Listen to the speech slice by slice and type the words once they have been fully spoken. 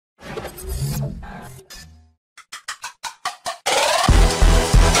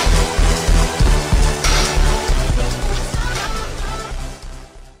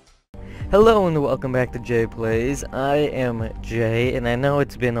Hello and welcome back to JayPlays. I am Jay, and I know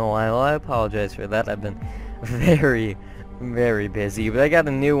it's been a while. I apologize for that. I've been very busy, but I got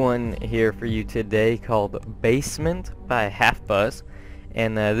a new one here for you today called Basement by HalfBuzz,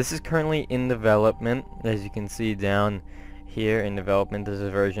 and this is currently in development. As you can see down here in development, this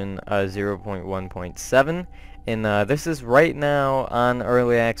is version 0.1.7, and this is right now on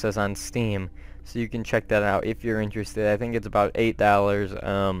early access on Steam, so you can check that out if you're interested. I think it's about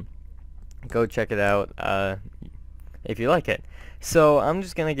 $8. Go check it out if you like it. So I'm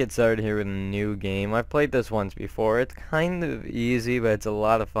just gonna get started here with a new game. I've played this once before. It's kind of easy, but it's a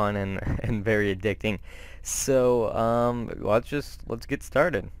lot of fun and very addicting. So let's get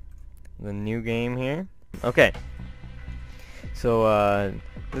started. The new game here. Okay. So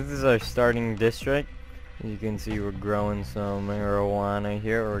this is our starting district. You can see we're growing some marijuana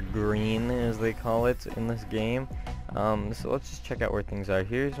here, or green as they call it in this game. So let's just check out where things are.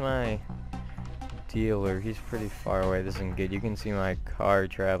 Here's my dealer. He's pretty far away. This isn't good. You can see my car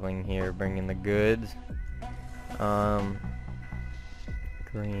traveling here, bringing the goods.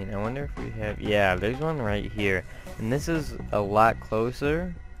 Green. I wonder if we have... Yeah, there's one right here. And this is a lot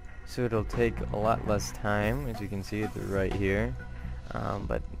closer, so it'll take a lot less time. As you can see, it's right here.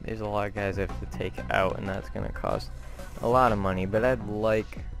 But there's a lot of guys I have to take out, and that's going to cost a lot of money. But I'd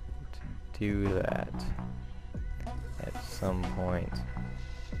like to do that at some point.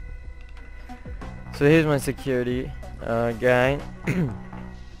 So here's my security guy.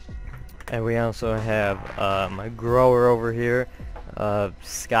 And we also have my grower over here,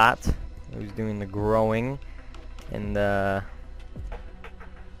 Scott, who's doing the growing, and we're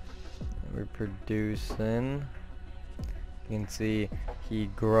producing. You can see he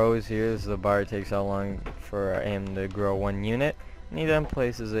grows here. This is the bar. It takes how long for him to grow 1 unit, and he then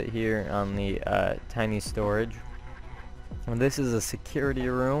places it here on the tiny storage. And this is a security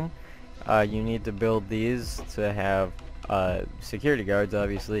room. You need to build these to have security guards,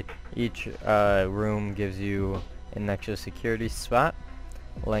 obviously. Each room gives you an extra security spot,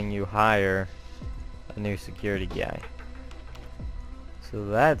 letting you hire a new security guy. So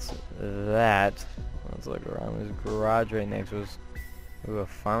that's that. Let's look around. There's a garage right next to us. Ooh, a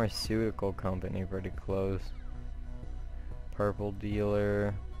pharmaceutical company pretty close. Purple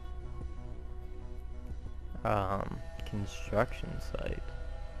dealer. Construction site.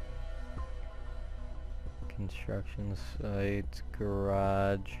 Construction site,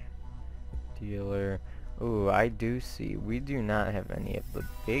 garage, dealer. Ooh, I do see. We do not have any of the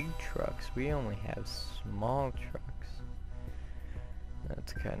big trucks. We only have small trucks.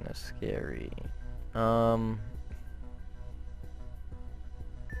 That's kind of scary. Alright,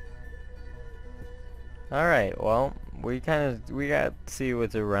 well, we got to see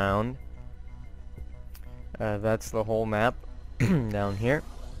what's around. That's the whole map down here.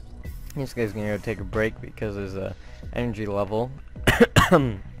 This guy's gonna go take a break because his energy level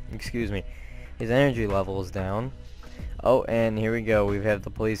excuse me, his energy level is down. Oh, and here we go. We have the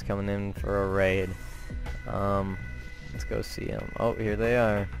police coming in for a raid. Let's go see them. Oh, here they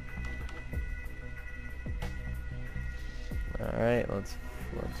are. Alright, let's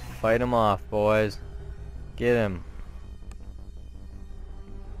fight them off, boys. Get him.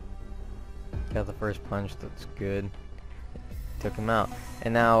 Got the first punch. That's good. Took him out,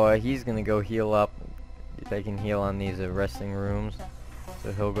 and now he's gonna go heal up. They can heal on these resting rooms,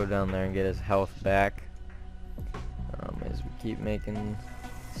 so he'll go down there and get his health back. As we keep making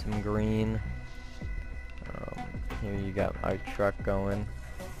some green. Here you got our truck going,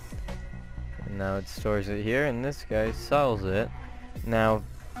 and now it stores it here, and this guy sells it. Now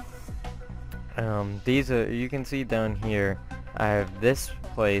these are, you can see down here, I have this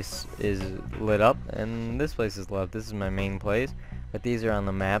place is lit up and this place is lit up. This is my main place, but these are on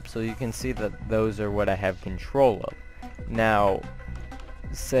the map, so you can see that those are what I have control of. Now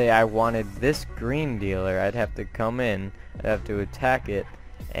say I wanted this green dealer, I'd have to come in, I'd have to attack it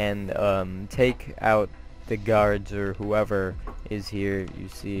and take out the guards or whoever is here. You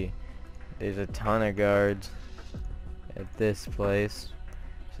see there's a ton of guards at this place,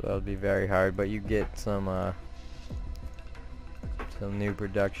 so that'll be very hard, but you get some new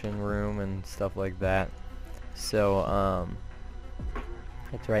production room and stuff like that. So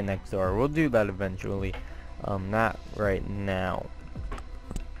it's right next door. We'll do that eventually, not right now.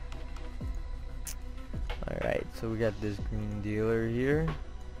 Alright, so we got this green dealer here.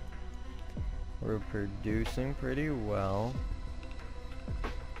 We're producing pretty well.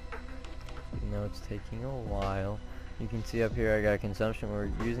 You know, it's taking a while. You can see up here I got consumption. We're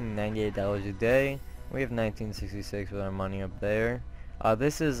using $98 a day. We have 1966 with our money up there.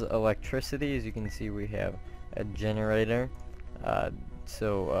 This is electricity. As you can see, we have a generator.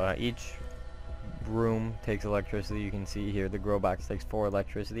 Each room takes electricity. You can see here the grow box takes 4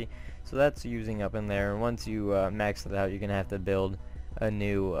 electricity. So that's using up in there. And once you max it out, you're going to have to build a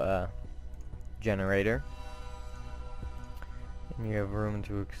new generator. And you have room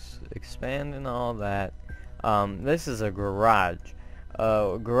to expand and all that. This is a garage.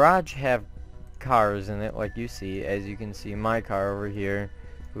 Garage have cars in it, like you see. As you can see, my car over here,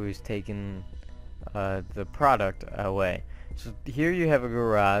 who's taking the product away. So here you have a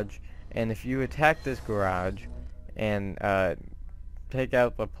garage, and if you attack this garage and take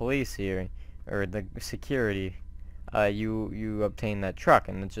out the police here, or the security, you obtain that truck,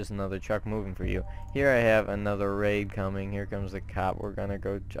 and it's just another truck moving for you. Here I have another raid coming. Here comes the cop. We're gonna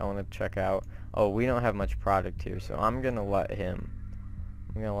go. I want to check out. Oh, we don't have much product here, so I'm gonna let him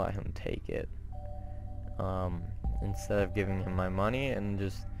take it. Instead of giving him my money, and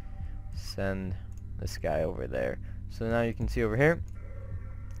just send this guy over there. So now you can see over here,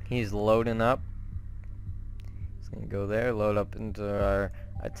 he's loading up. He's gonna go there, load up into our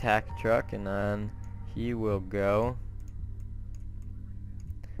attack truck, and then he will go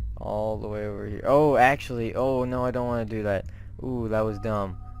all the way over here. Oh, actually, oh no, I don't want to do that. Ooh, that was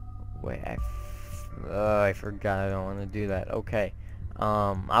dumb. Wait, I forgot I don't want to do that. Okay,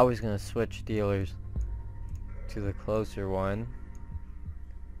 I was gonna switch dealers to the closer one.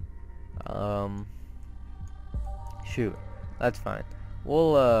 Shoot, that's fine.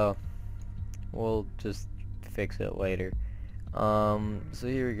 We'll just fix it later. So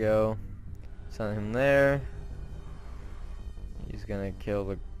here we go. Send him there. He's gonna kill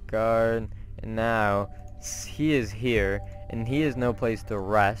the guard, and now he is here, and he has no place to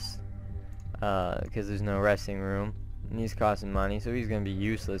rest, because there's no resting room, and he's costing money, so he's gonna be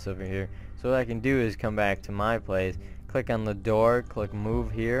useless over here. So what I can do is come back to my place, click on the door, click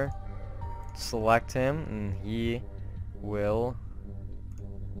move here, select him, and he will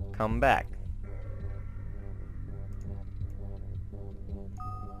come back.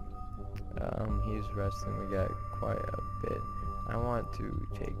 He's resting. We got quite a bit. I want to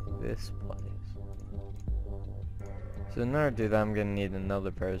take this place. So in order to do that, I'm gonna need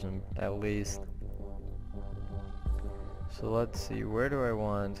another person at least. So let's see, where do I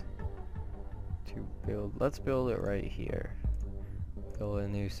want to build? Let's build it right here. Build a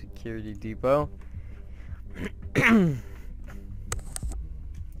new security depot.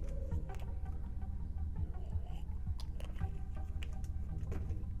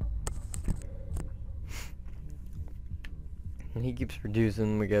 And he keeps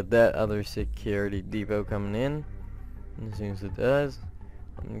producing. We got that other security depot coming in. And as soon as it does,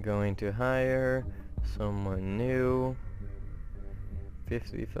 I'm going to hire someone new.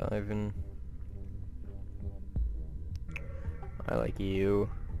 55, and I like you.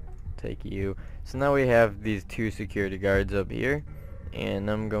 Take you. So now we have these 2 security guards up here, and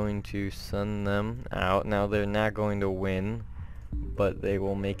I'm going to send them out. Now they're not going to win, but they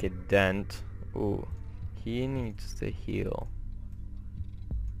will make a dent. Ooh, he needs to heal.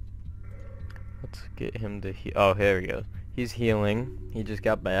 Let's get him to heal. Oh, here he goes. He's healing. He just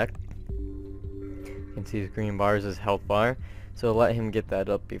got back. You can see his green bar is his health bar. So let him get that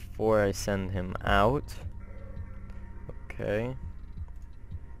up before I send him out. Okay.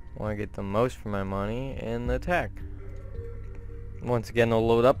 Want to get the most for my money and attack. Once again, I'll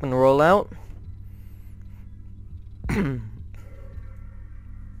load up and roll out. Here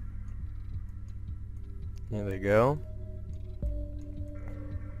they go.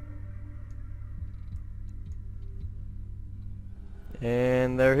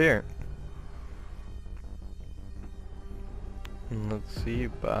 And they're here. And let's see,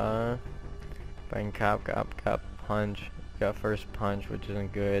 bang, cop, punch. Got first punch, which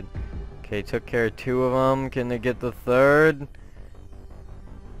isn't good. Okay, took care of 2 of them. Can they get the 3rd?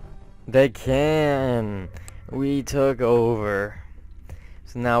 They can! We took over.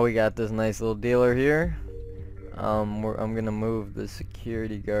 So now we got this nice little dealer here. I'm gonna move the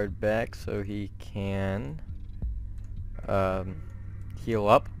security guard back so he can heal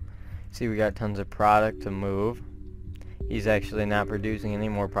up. See, we got tons of product to move. He's actually not producing any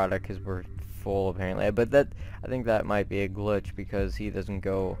more product because we're full apparently, but that, I think that might be a glitch because he doesn't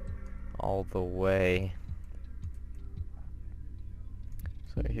go all the way.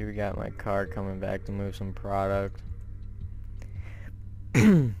 So here we got my car coming back to move some product.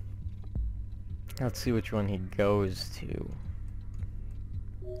 Let's see which one he goes to.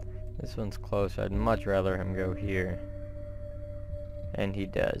 This one's closer. I'd much rather him go here. And he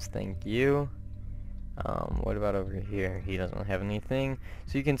does. Thank you. What about over here? He doesn't have anything.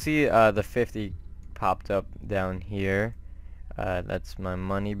 So you can see the 50 popped up down here. That's my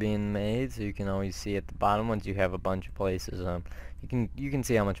money being made. So you can always see at the bottom once you have a bunch of places. You can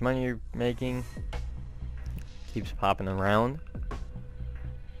see how much money you're making. Keeps popping around.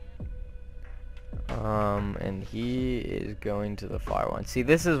 And he is going to the far one. See,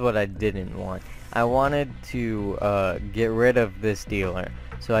 this is what I didn't want. I wanted to get rid of this dealer,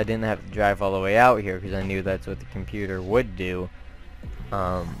 so I didn't have to drive all the way out here, because I knew that's what the computer would do.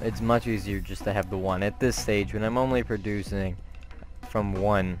 It's much easier just to have the one. At this stage, when I'm only producing from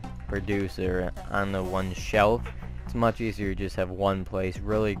one producer on the one shelf, it's much easier to just have one place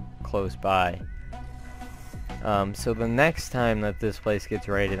really close by. So the next time that this place gets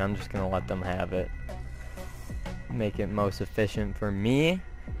raided, I'm just going to let them have it. Make it most efficient for me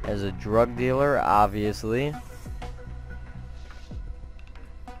as a drug dealer, obviously.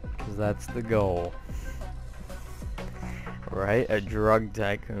 Because that's the goal. Right? A drug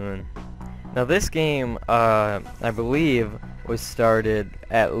tycoon. Now this game, I believe, was started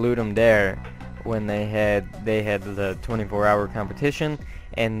at Ludum Dare when they had the 24-hour competition,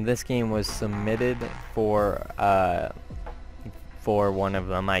 and this game was submitted for one of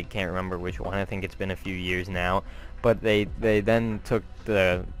them. I can't remember which one. I think it's been a few years now, but they then took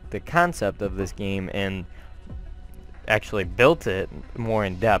the concept of this game and actually built it more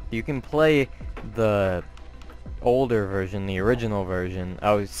in depth. You can play the older version, the original version.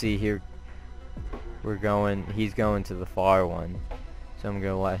 Oh, see here, he's going to the far one, so I'm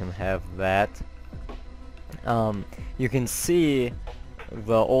gonna let him have that. You can see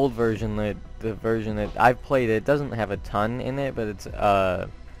the old version, the version that I've played. It doesn't have a ton in it, but it's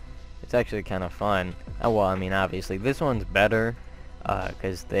actually kind of fun. Well, I mean, obviously this one's better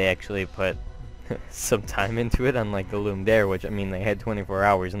because they actually put some time into it, unlike the Loom Dare, which, I mean, they had 24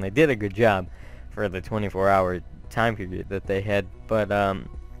 hours and they did a good job for the 24-hour time period that they had. But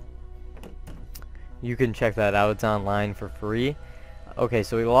you can check that out. It's online for free. Okay,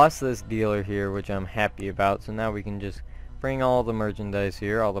 so we lost this dealer here, which I'm happy about. So now we can just bring all the merchandise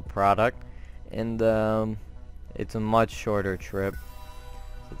here, all the product, and it's a much shorter trip,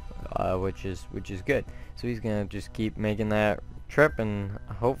 which is good. So he's gonna just keep making that trip, and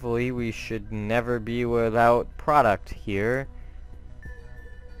hopefully we should never be without product here.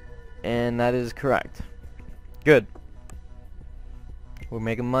 And that is correct. Good. We're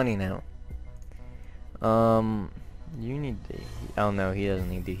making money now. You need to... Oh no, he doesn't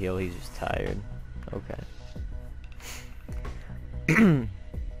need to heal, he's just tired. Okay.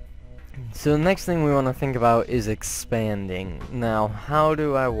 So the next thing we want to think about is expanding. Now, how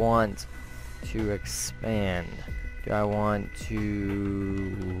do I want to expand? Do I want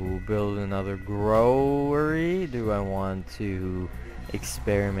to build another growery? Do I want to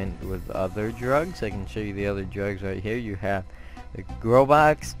experiment with other drugs? I can show you the other drugs right here. You have the grow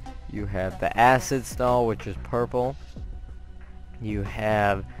box, you have the acid stall, which is purple, you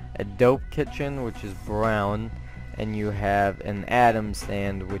have a dope kitchen, which is brown, and you have an atom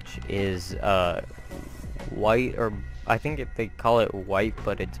stand, which is white, or I think they call it white,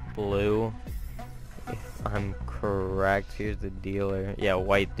 but it's blue, if I'm correct. Here's the dealer. Yeah,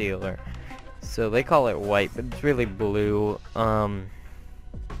 white dealer. So they call it white, but it's really blue.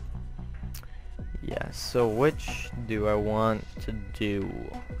 Yeah, so which do I want to do?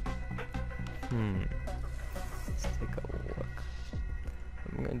 Let's take a look.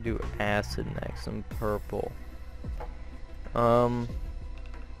 I'm gonna do acid next and purple. But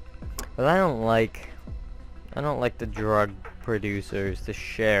I don't like the drug producers to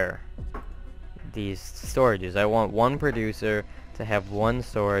share these storages. I want one producer to have one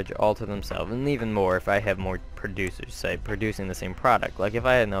storage all to themselves, and even more if I have more producers, say, producing the same product. Like if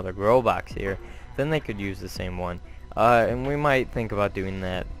I had another grow box here, then they could use the same one. And we might think about doing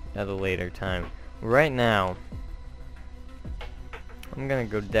that at a later time. Right now, I'm gonna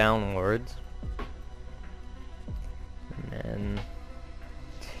go downwards, and then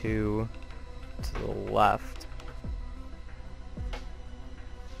 2 to the left.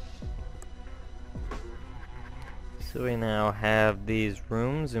 So we now have these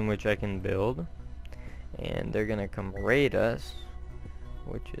rooms in which I can build, and they're gonna come raid us,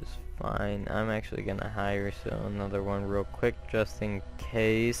 which is fine. I'm actually gonna hire another one real quick just in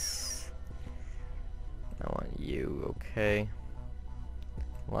case. I want you, okay?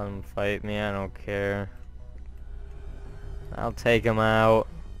 Let them fight me, I don't care. I'll take him out.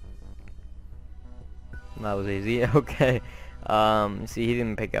 That was easy. Okay. See, he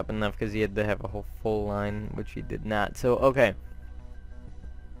didn't pick up enough because he had to have a whole full line, which he did not. So, okay.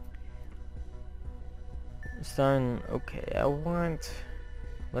 Okay,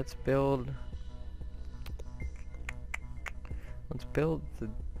 let's build Let's build the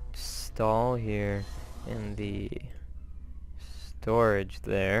stall here and the storage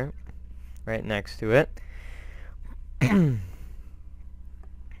there, right next to it. Good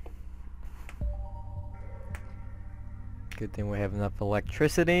thing we have enough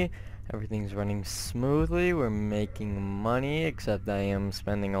electricity. Everything's running smoothly. We're making money, except I am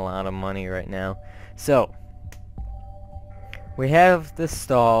spending a lot of money right now. So, we have the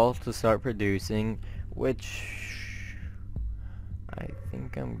stall to start producing, which I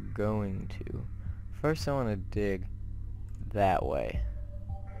think I'm going to. First I want to dig that way.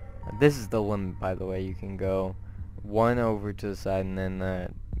 This is the limit, by the way. You can go one over to the side, and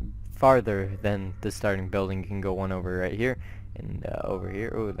then farther than the starting building, you can go one over right here and over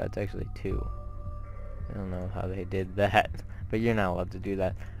here. Oh, that's actually two. I don't know how they did that, but you're not allowed to do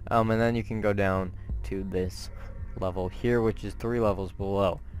that. And then you can go down to this level here, which is 3 levels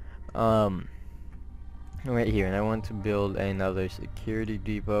below. Right here, and I want to build another security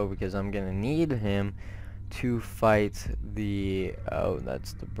depot because I'm gonna need him to fight the, oh,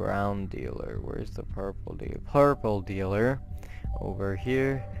 that's the brown dealer. Where's the purple dealer? Purple dealer over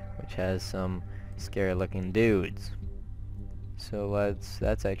here, which has some scary looking dudes. So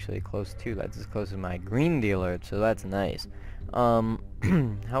that's actually close too. That's as close as my green dealer, so that's nice. How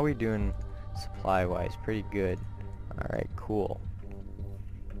are we doing supply wise? Pretty good. Alright, cool.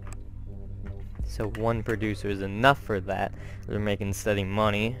 So 1 producer is enough for that. They're making steady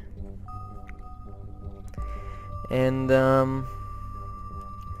money. And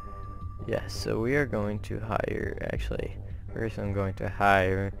yeah, so we are going to hire, actually, first I'm going to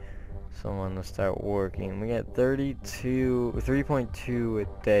hire someone to start working. We got 3.2 a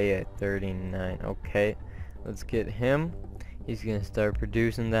day at 39. Okay, let's get him. He's gonna start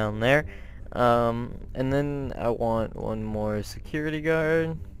producing down there. And then I want 1 more security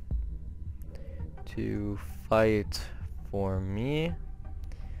guard to fight for me.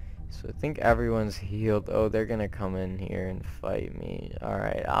 So I think everyone's healed. Oh, they're gonna come in here and fight me.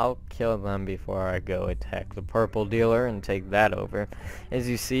 Alright, I'll kill them before I go attack the purple dealer and take that over. As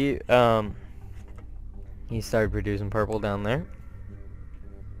you see, he started producing purple down there.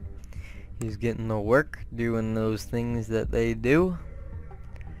 He's getting the work, doing those things that they do.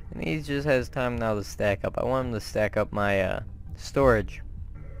 And he just has time now to stack up. I want him to stack up my storage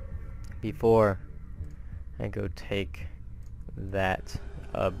before I go take that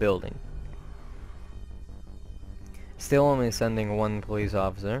building. Still only sending 1 police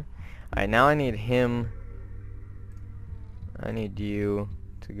officer. Alright, now I need him. I need you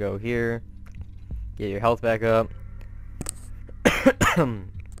to go here. Get your health back up.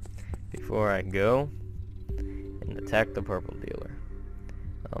 Before I go and attack the purple dealer.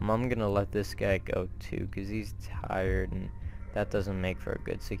 I'm gonna let this guy go too, because he's tired and that doesn't make for a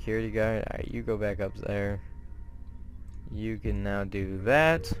good security guard. Alright, you go back up there. You can now do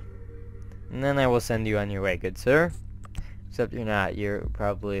that. And then I will send you on your way, good sir. Except you're not. You're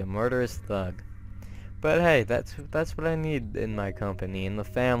probably a murderous thug. But hey, that's what I need in my company, in the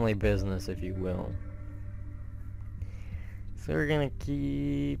family business, if you will. So we're gonna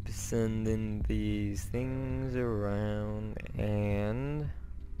keep sending these things around and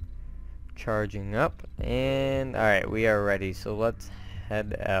charging up. And alright, we are ready. So let's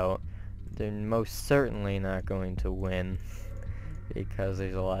head out. They're most certainly not going to win because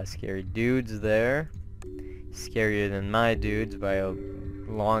there's a lot of scary dudes there. Scarier than my dudes by a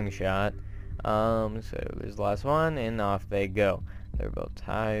long shot. So there's the last one, and off they go. They're both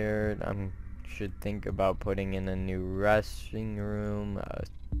tired. I should think about putting in a new resting room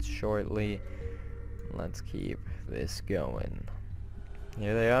shortly. Let's keep this going.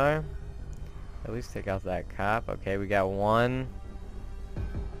 Here they are. At least take out that cop. Okay, we got 1.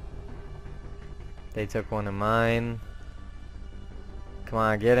 They took 1 of mine. Come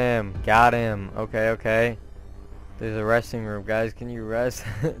on, get him. Got him. Okay, okay. There's a resting room. Guys, can you rest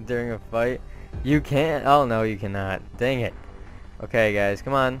during a fight? You can't? Oh, no, you cannot. Dang it. Okay, guys,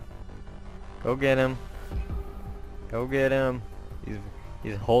 come on. Go get him. Go get him.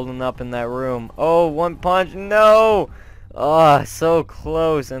 He's holding up in that room. Oh, 1 punch. No! Oh, so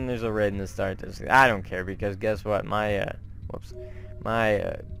close. And there's a raid in the start. I don't care because guess what? My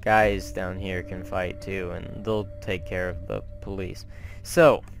guys down here can fight too, and they'll take care of the police.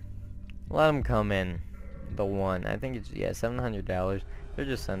 So, let them come in. The 1. I think it's, yeah, $700. They're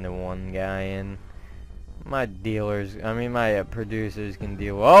just sending 1 guy in. My dealers, I mean my producers can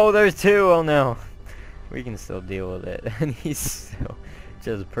deal with, oh, there's 2! Oh no! We can still deal with it. And he's still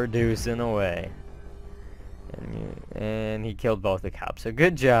just producing away. And he killed both the cops. So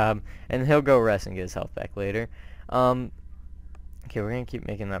good job. And he'll go rest and get his health back later. Okay, we're gonna keep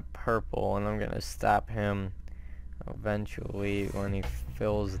making that purple, and I'm gonna stop him eventually when he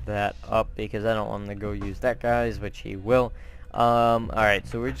fills that up, because I don't want him to go use that guy's, which he will. Alright,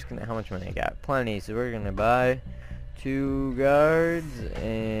 so we're just gonna, how much money I got? Plenty, so we're gonna buy 2 guards,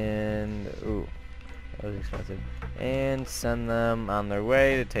 and, ooh, that was expensive, and send them on their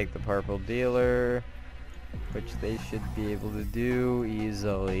way to take the purple dealer, which they should be able to do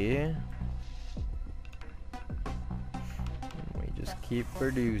easily. And we just keep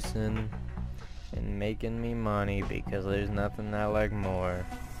producing and making me money, because there's nothing I like more.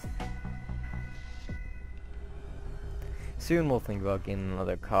 Soon we'll think about getting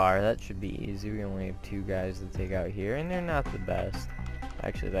another car. That should be easy. We only have 2 guys to take out here, and they're not the best.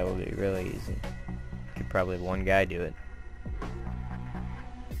 Actually, that will be really easy. Could probably have 1 guy do it.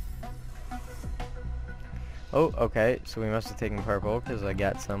 Oh, okay, so we must have taken purple, because I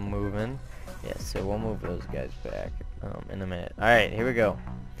got some moving. Yes, so we'll move those guys back in a minute. Alright, here we go.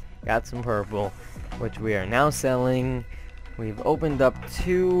 Got some purple, which we are now selling. We've opened up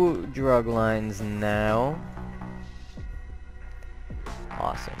 2 drug lines now.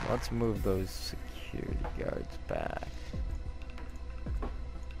 Awesome. Let's move those security guards back.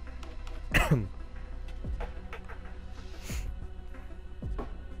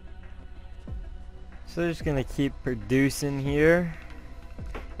 So they're just gonna keep producing here.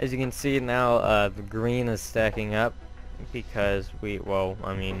 As you can see now, the green is stacking up because we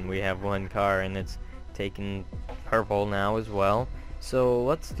have 1 car and it's taking purple now as well. So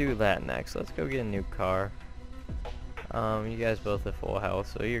let's do that next. Let's go get a new car. You guys both have full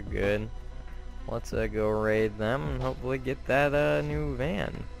health, so you're good. Let's go raid them and hopefully get that new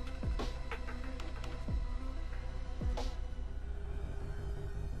van.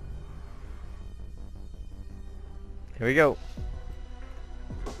 Here we go.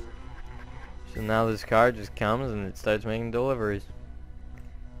 So now this car just comes and it starts making deliveries.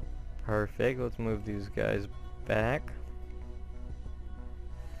 Perfect. Let's move these guys back.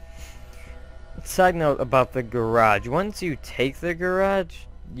 Side note about the garage. Once you take the garage,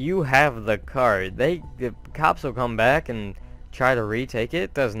 you have the car. The cops will come back and try to retake it.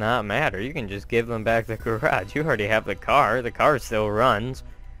 It does not matter. You can just give them back the garage. You already have the car. The car still runs.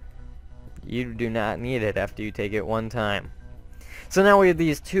 You do not need it after you take it 1 time. So now we have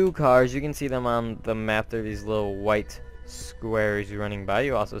these 2 cars. You can see them on the map. They're these little white squares running by.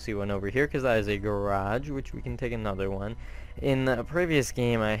 You also see one over here because that is a garage, which we can take another one. In a previous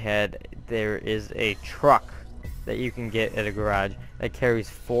game I had, there is a truck that you can get at a garage that carries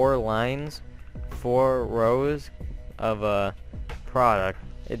 4 lines, 4 rows of product.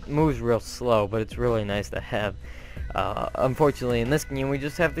 It moves real slow, but it's really nice to have. Unfortunately in this game we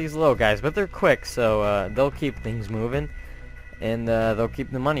just have these little guys, but they're quick, so they'll keep things moving, and they'll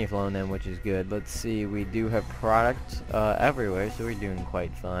keep the money flowing in, which is good. Let's see, we do have products everywhere, so we're doing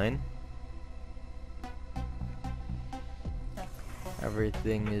quite fine.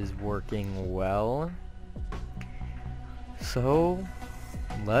 Everything is working well, so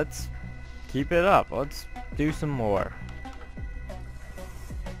let's keep it up. Let's do some more.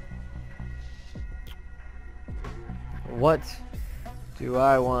 What do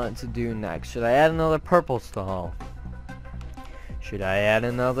I want to do next? Should I add another purple stall? Should I add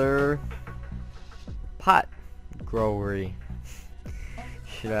another pot growery?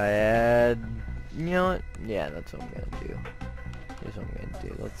 Should I add, you know what? Yeah, that's what I'm gonna do. Here's what I'm gonna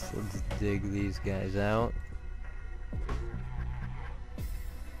do. Let's dig these guys out.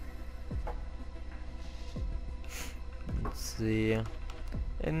 Let's see.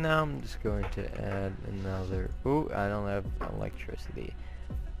 And now I'm just going to add another. Ooh, I don't have electricity.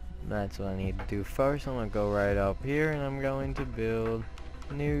 That's what I need to do first. I'm gonna go right up here and I'm going to build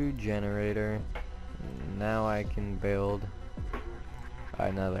a new generator. Now I can build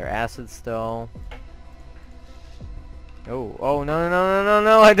another acid stall. Oh, no, no, no, no, no,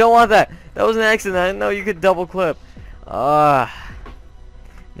 no, I don't want that. That was an accident. I didn't know you could double clip.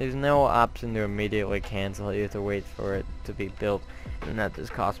 There's no option to immediately cancel. You have to wait for it to be built, and that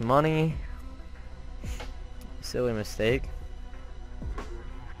just costs money. Silly mistake.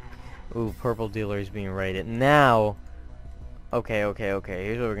 Ooh, purple dealer is being raided. Now, okay.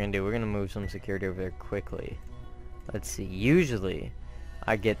 Here's what we're gonna do. We're gonna move some security over there quickly. Let's see. Usually,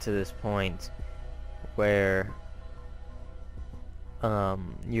 I get to this point where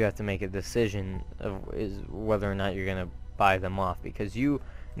you have to make a decision of whether or not you're gonna buy them off, because you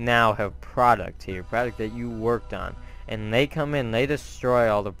now have product here, product that you worked on, and they come in, they destroy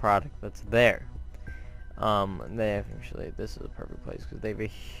all the product that's there. They actually, this is a perfect place because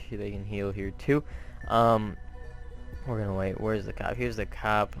they can heal here too. We're gonna wait. Where's the cop? Here's the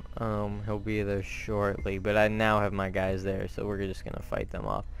cop. He'll be there shortly, but I now have my guys there, so we're just gonna fight them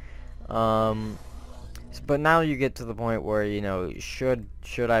off. But now you get to the point where, you know, should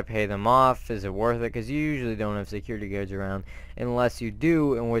I pay them off? Is it worth it? Because you usually don't have security guards around unless you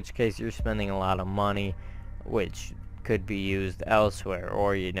do, in which case you're spending a lot of money, which could be used elsewhere,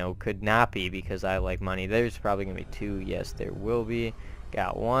 or, you know, could not be, because I like money. There's probably going to be 2. Yes, there will be.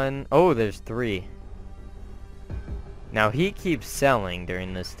 Got 1. Oh, there's 3. Now, he keeps selling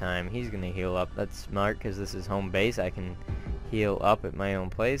during this time. He's going to heal up. That's smart, because this is home base. I can heal up at my own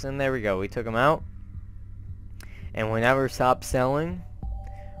place. And there we go. We took him out. And we never stopped selling,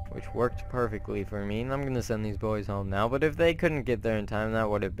 which worked perfectly for me. And I'm going to send these boys home now. But if they couldn't get there in time, that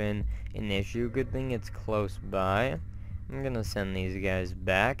would have been an issue. Good thing it's close by. I'm going to send these guys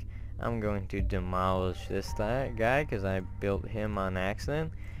back. I'm going to demolish this guy because I built him on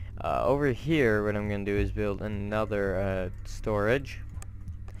accident. Over here, what I'm going to do is build another storage.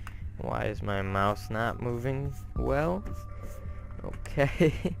 Why is my mouse not moving well?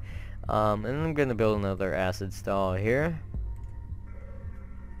 Okay. And I'm going to build another acid stall here.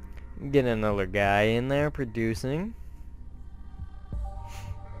 Get another guy in there producing.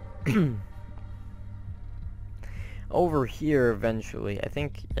 Over here, eventually, I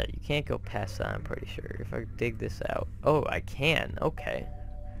think, yeah, you can't go past that, I'm pretty sure. If I dig this out. Oh, I can. Okay.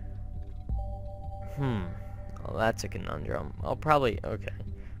 Well, that's a conundrum. I'll probably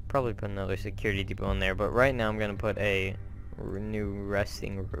put another security depot in there, but right now I'm going to put a new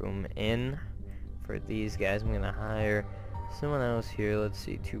resting room in for these guys. I'm going to hire someone else here. Let's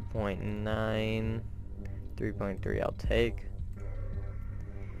see, 2.9, 3.3 I'll take.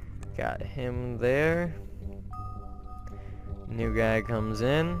 Got him there. New guy comes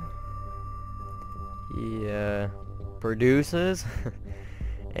in. He produces.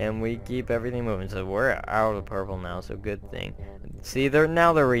 And we keep everything moving. So we're out of purple now, so good thing. See, they're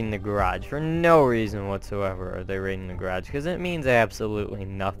raiding the garage. For no reason whatsoever are they raiding the garage, because it means absolutely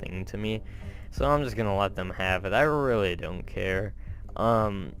nothing to me. So I'm just gonna let them have it. I really don't care.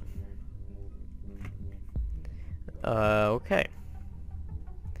 Okay.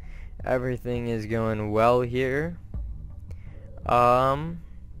 Everything is going well here. And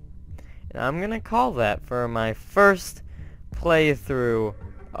I'm gonna call that for my first playthrough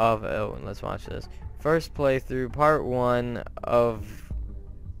of, oh, let's watch this. First playthrough, part 1 of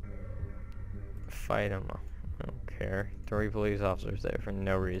fight him. I don't care. 3 police officers there for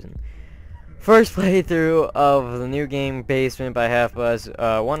no reason. First playthrough of the new game Basement by Half Buzz.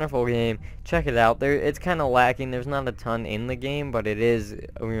 Wonderful game. Check it out. It's kind of lacking. There's not a ton in the game, but it is,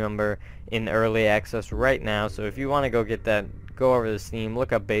 remember, in early access right now. So if you want to go get that, go over to Steam,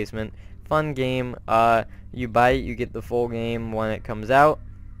 look up Basement. Fun game. You buy it, you get the full game when it comes out.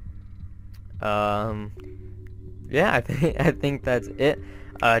 Yeah, I think that's it.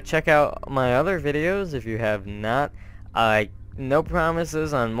 Check out my other videos if you have not. No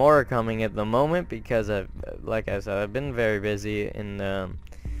promises on more coming at the moment because like I said, I've been very busy and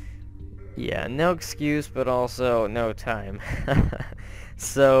yeah, no excuse, but also no time.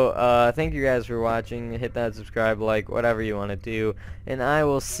 So thank you guys for watching. Hit that subscribe, like, whatever you want to do, and I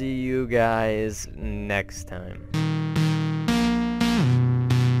will see you guys next time.